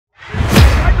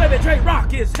baby,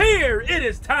 J-Rocc is here. It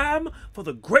is time for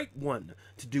the great one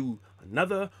to do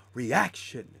another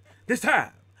reaction. This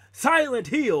time, Silent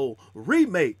Hill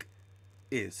Remake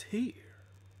is here.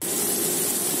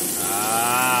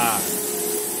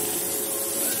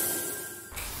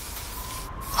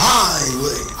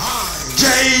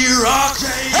 J-Rocc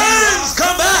has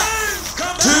come back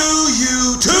to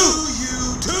YouTube.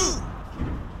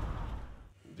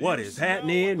 What is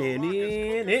happening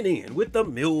in with the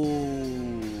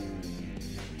mule?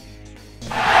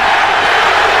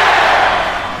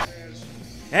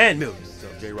 And millions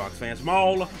of J-Rocc fans from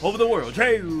all over the world.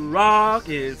 J-Rocc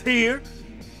is here.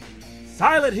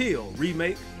 Silent Hill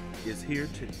Remake is here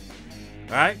too.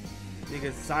 Alright? I think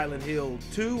it's Silent Hill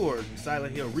 2 or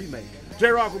Silent Hill Remake.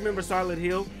 J-Rocc remember Silent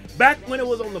Hill? Back when it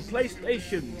was on the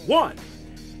PlayStation 1.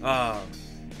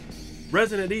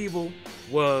 Resident Evil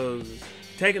was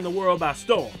taking the world by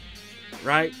storm.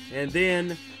 Right? And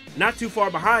then not too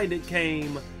far behind it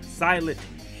came Silent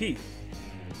Hill.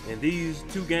 And these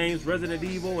two games, Resident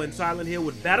Evil and Silent Hill,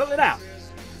 would battle it out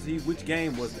to see which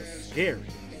game was the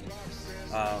scariest.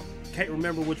 Can't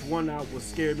remember which one was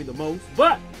scared me the most,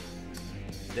 but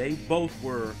they both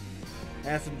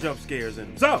had some jump scares in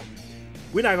them. So,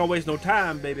 we're not gonna waste no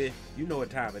time, baby. You know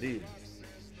what time it is.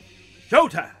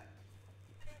 Showtime!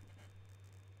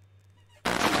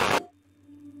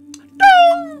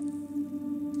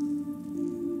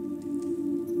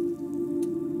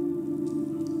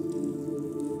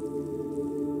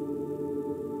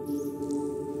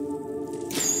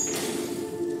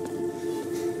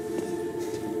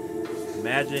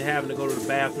 Imagine having to go to the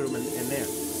bathroom in there.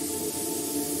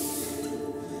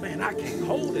 Man, I can't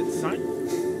hold it, son.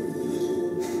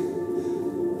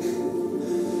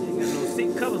 Ain't got no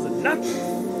seat covers or nothing.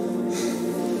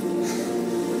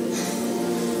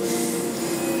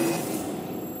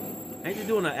 Ain't you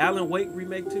doing an Alan Wake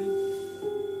remake too?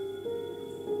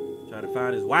 Trying to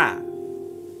find his wife.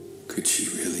 Could she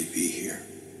really be here,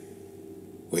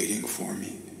 waiting for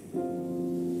me?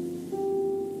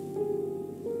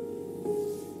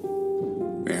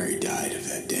 Mary died of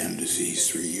that damn disease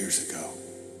 3 years ago.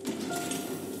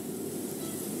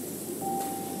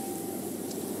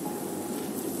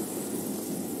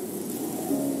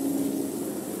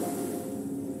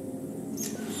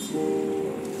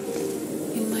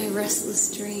 In my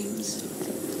restless dreams,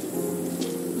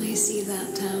 I see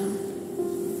that town.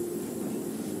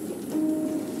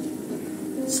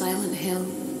 Silent Hill.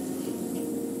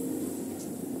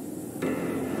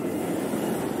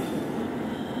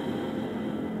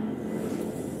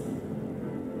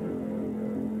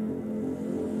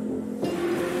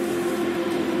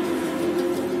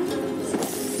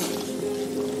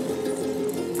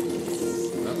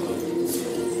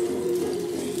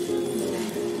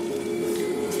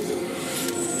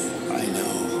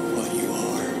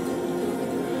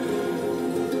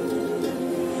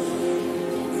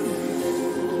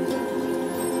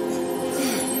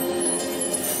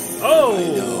 Oh! I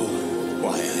know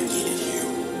why I needed you.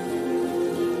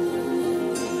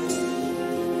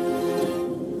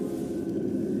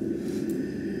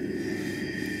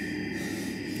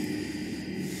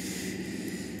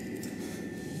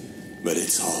 But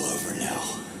it's all over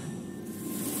now.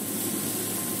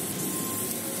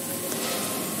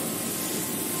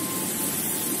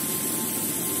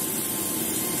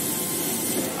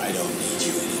 I don't need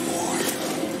you anymore.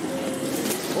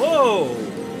 Whoa!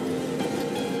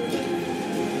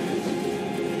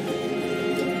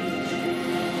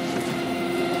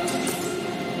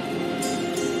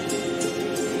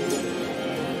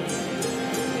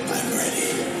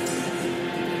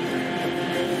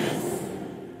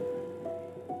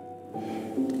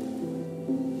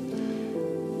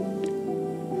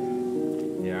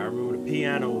 Yeah, I remember the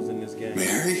pianos in this game.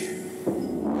 Mary?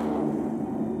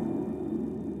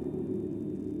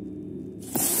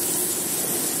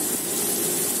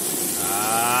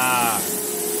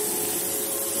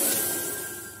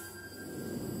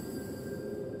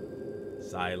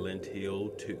 Silent Hill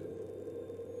 2.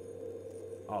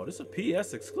 Oh, this is a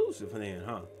PS exclusive then,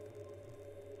 huh?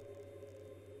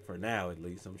 For now, at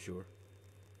least, I'm sure.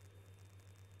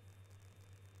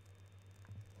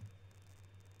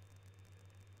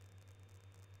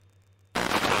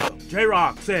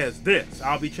 J-Rocc says this.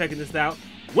 I'll be checking this out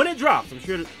when it drops. I'm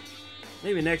sure that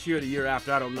maybe next year or the year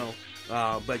after. I don't know.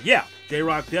 But yeah,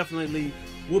 J-Rocc definitely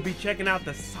will be checking out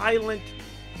the Silent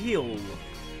Hill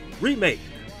Remake.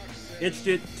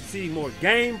 Interested to see more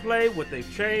gameplay, what they've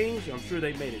changed. I'm sure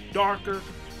they made it darker.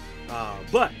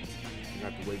 But you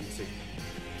have to wait and see.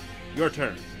 Your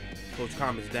turn. Post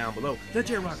comments down below. Let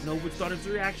J-Rocc know what started his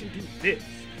reaction to this.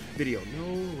 video.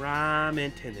 No rhyme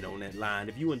intended on that line.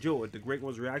 If you enjoyed the Great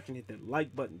One's reaction, hit that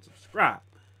like button, subscribe,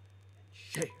 and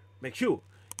share. Make sure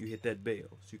you hit that bell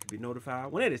so you can be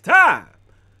notified when it is time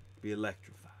to be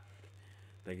electrified.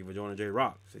 Thank you for joining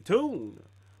J-Rocc. Stay tuned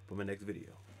for my next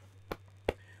video.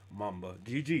 Mamba,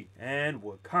 GG, and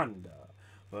Wakanda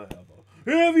forever.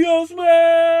 If you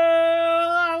smell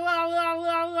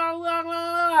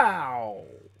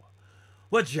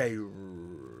what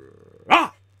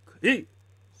J-Rocc is.